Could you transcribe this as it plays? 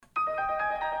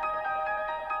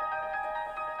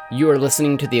You are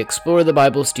listening to the Explore the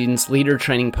Bible Students Leader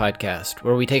Training Podcast,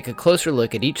 where we take a closer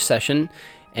look at each session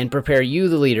and prepare you,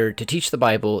 the leader, to teach the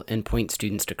Bible and point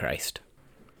students to Christ.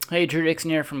 Hey, Drew Dixon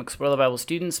here from Explore the Bible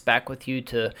Students, back with you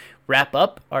to wrap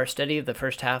up our study of the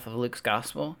first half of Luke's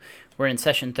Gospel. We're in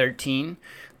session 13.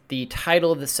 The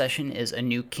title of this session is A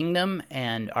New Kingdom,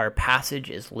 and our passage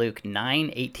is Luke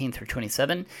 9:18 through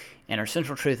 27. And our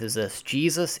central truth is this: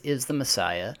 Jesus is the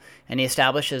Messiah, and he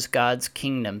establishes God's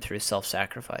kingdom through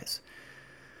self-sacrifice.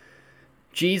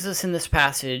 Jesus in this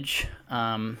passage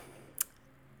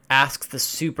asks the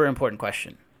super important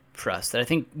question for us that I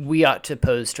think we ought to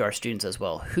pose to our students as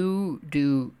well. Who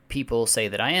do people say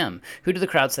that I am? Who do the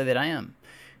crowd say that I am?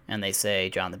 And they say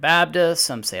John the Baptist,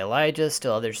 some say Elijah,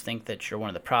 still others think that you're one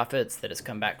of the prophets that has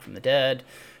come back from the dead.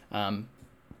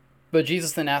 But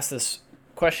Jesus then asks this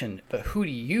question, but who do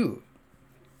you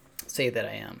say that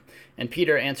I am? And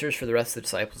Peter answers for the rest of the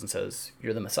disciples and says,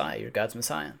 you're the Messiah, you're God's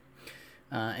Messiah.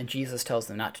 And Jesus tells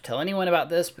them not to tell anyone about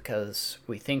this because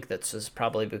we think this is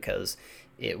probably because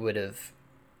it would have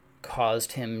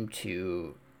caused him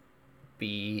to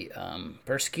be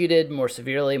persecuted more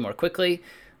severely, more quickly,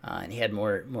 and he had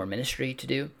more ministry to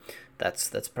do. That's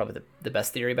probably the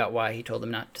best theory about why he told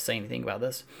them not to say anything about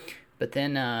this. But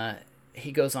then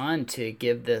he goes on to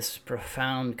give this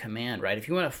profound command, right? If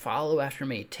you want to follow after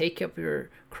me, take up your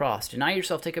cross, deny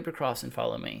yourself, take up your cross, and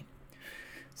follow me.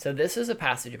 So this is a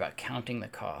passage about counting the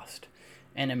cost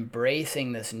and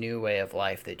embracing this new way of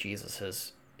life that Jesus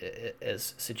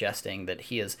is suggesting, that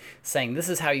he is saying, this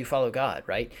is how you follow God,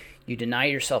 right? You deny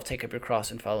yourself, take up your cross,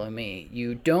 and follow me.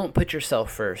 You don't put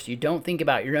yourself first. You don't think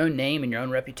about your own name and your own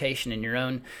reputation and your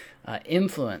own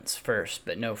influence first,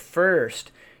 but no,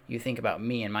 first you think about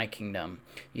me and my kingdom.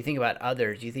 You think about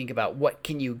others. You think about what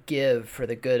can you give for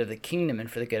the good of the kingdom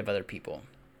and for the good of other people.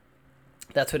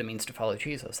 That's what it means to follow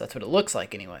Jesus. That's what it looks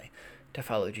like anyway, to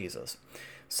follow Jesus.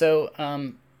 So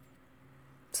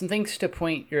some things to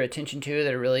point your attention to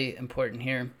that are really important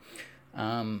here.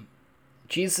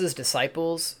 Jesus'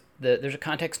 disciples, there's a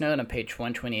context note on page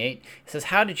 128. It says,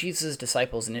 how did Jesus'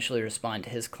 disciples initially respond to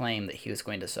his claim that he was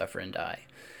going to suffer and die?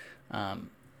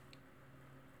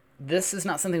 This is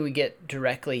not something we get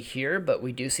directly here, but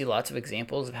we do see lots of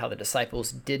examples of how the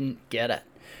disciples didn't get it,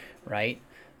 right?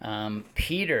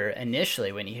 Peter,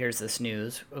 initially, when he hears this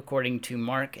news, according to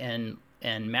Mark and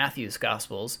Matthew's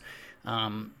Gospels,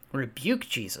 rebuked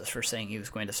Jesus for saying he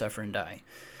was going to suffer and die.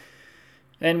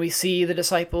 And we see the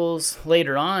disciples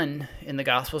later on in the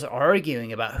Gospels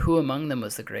arguing about who among them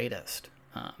was the greatest.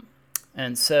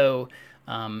 And so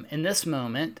in this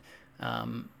moment,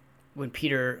 when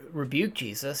Peter rebuked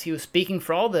Jesus, he was speaking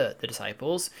for all the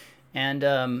disciples.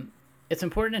 And it's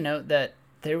important to note that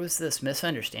there was this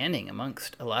misunderstanding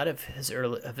amongst a lot of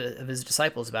his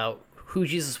disciples about who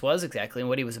Jesus was exactly and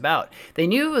what he was about. They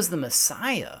knew it was the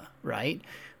Messiah, right?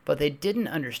 But they didn't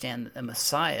understand that the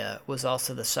Messiah was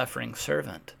also the suffering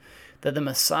servant, that the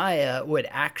Messiah would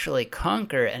actually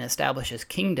conquer and establish his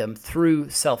kingdom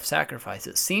through self-sacrifice.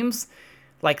 It seems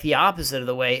like the opposite of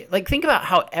the way. Like, think about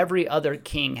how every other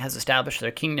king has established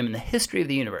their kingdom in the history of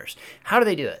the universe. How do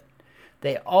they do it?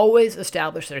 They always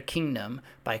establish their kingdom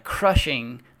by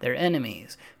crushing their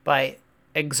enemies, by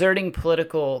exerting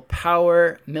political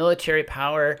power, military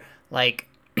power, like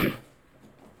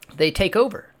they take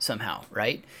over somehow,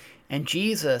 right? And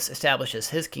Jesus establishes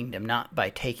his kingdom not by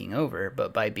taking over,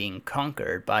 but by being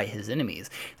conquered by his enemies.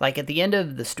 Like at the end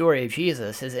of the story of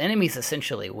Jesus, his enemies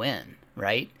essentially win,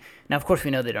 right? Now, of course,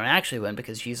 we know they don't actually win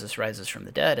because Jesus rises from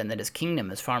the dead and that his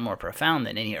kingdom is far more profound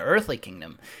than any earthly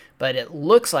kingdom. But it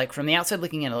looks like, from the outside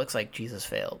looking in, it looks like Jesus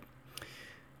failed.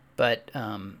 But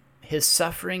his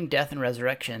suffering, death, and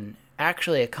resurrection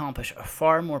actually accomplish a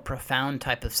far more profound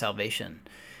type of salvation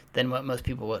than what most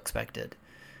people expected.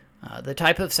 The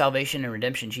type of salvation and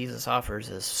redemption Jesus offers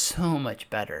is so much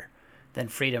better than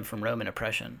freedom from Roman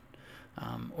oppression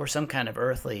or some kind of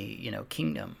earthly,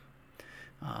 kingdom.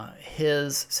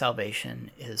 His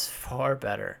salvation is far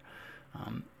better.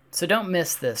 So don't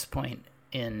miss this point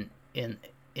in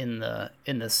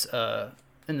this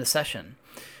session.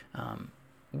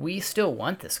 We still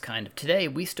want this kind of, today,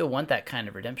 we still want that kind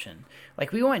of redemption.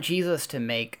 Like, we want Jesus to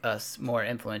make us more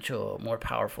influential, more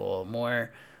powerful,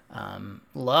 more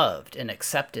loved and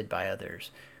accepted by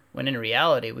others. When in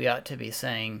reality, we ought to be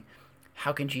saying,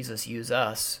 how can Jesus use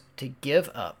us to give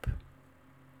up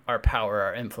our power,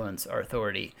 our influence, our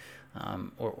authority,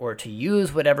 or to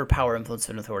use whatever power, influence,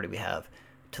 and authority we have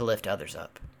to lift others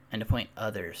up and to point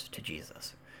others to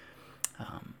Jesus.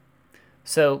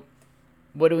 So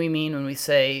what do we mean when we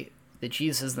say that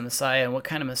Jesus is the Messiah, and what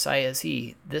kind of Messiah is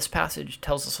he? This passage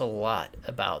tells us a lot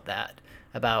about that,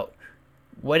 about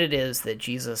what it is that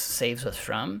Jesus saves us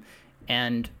from,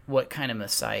 and what kind of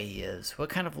Messiah he is, what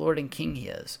kind of Lord and King he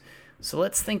is. So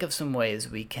let's think of some ways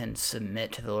we can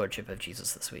submit to the Lordship of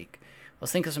Jesus this week.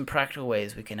 Let's think of some practical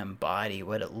ways we can embody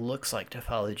what it looks like to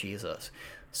follow Jesus,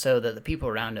 so that the people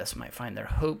around us might find their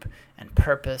hope and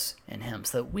purpose in him,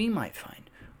 so that we might find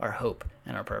our hope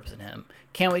and our purpose in him.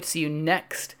 Can't wait to see you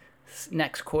next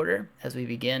quarter as we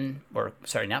begin our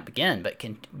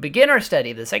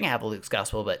study of the second half of Luke's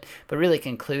Gospel, but really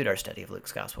conclude our study of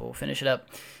Luke's Gospel. We'll finish it up,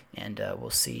 and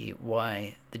we'll see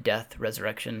why the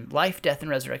life, death,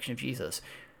 and resurrection of Jesus.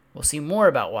 We'll see more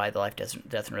about why the life,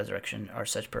 death, and resurrection are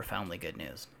such profoundly good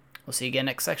news. We'll see you again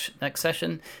next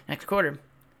session, next quarter.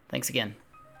 Thanks again.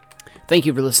 Thank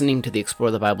you for listening to the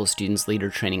Explore the Bible Students Leader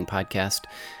Training Podcast,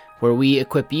 where we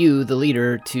equip you, the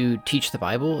leader, to teach the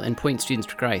Bible and point students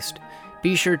to Christ.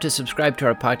 Be sure to subscribe to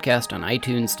our podcast on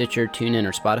iTunes, Stitcher, TuneIn,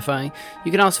 or Spotify.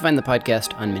 You can also find the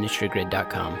podcast on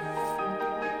ministrygrid.com.